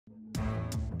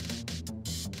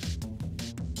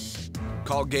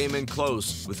Call game in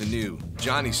close with the new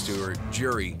Johnny Stewart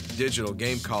Jury digital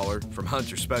game caller from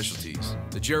Hunter Specialties.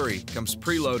 The Jury comes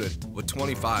preloaded with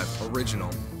 25 original,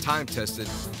 time-tested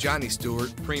Johnny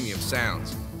Stewart premium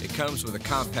sounds. It comes with a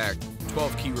compact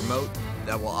 12-key remote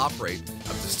that will operate up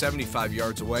to 75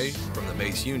 yards away from the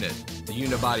base unit. The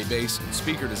unibody base and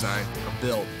speaker design are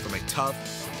built from a tough,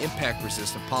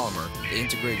 impact-resistant polymer. The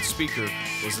integrated speaker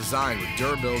was designed with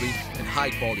durability and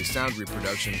high-quality sound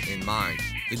reproduction in mind.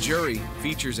 The Jury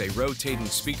features a rotating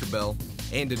speaker bell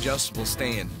and adjustable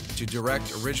stand to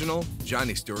direct original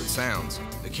Johnny Stewart sounds.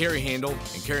 The carry handle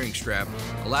and carrying strap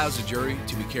allows the Jury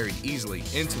to be carried easily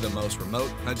into the most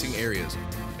remote hunting areas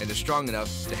and is strong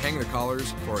enough to hang the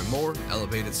collars for a more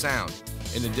elevated sound.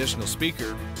 An additional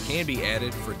speaker can be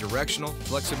added for directional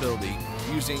flexibility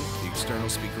using the external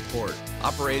speaker port.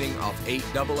 Operating off 8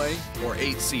 AA or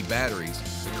 8C batteries,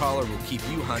 the collar will keep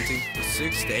you hunting for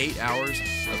 6 to 8 hours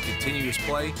of continuous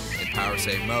play in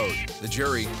power-save mode. The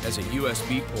Jury has a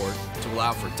USB port to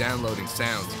allow for downloading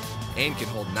sounds and can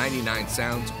hold 99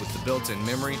 sounds with the built-in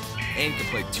memory and can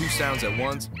play 2 sounds at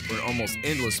once for an almost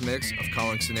endless mix of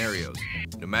calling scenarios.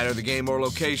 No matter the game or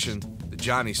location, the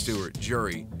Johnny Stewart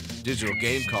Jury digital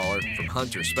game caller from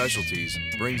Hunter Specialties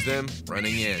brings them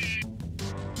running in.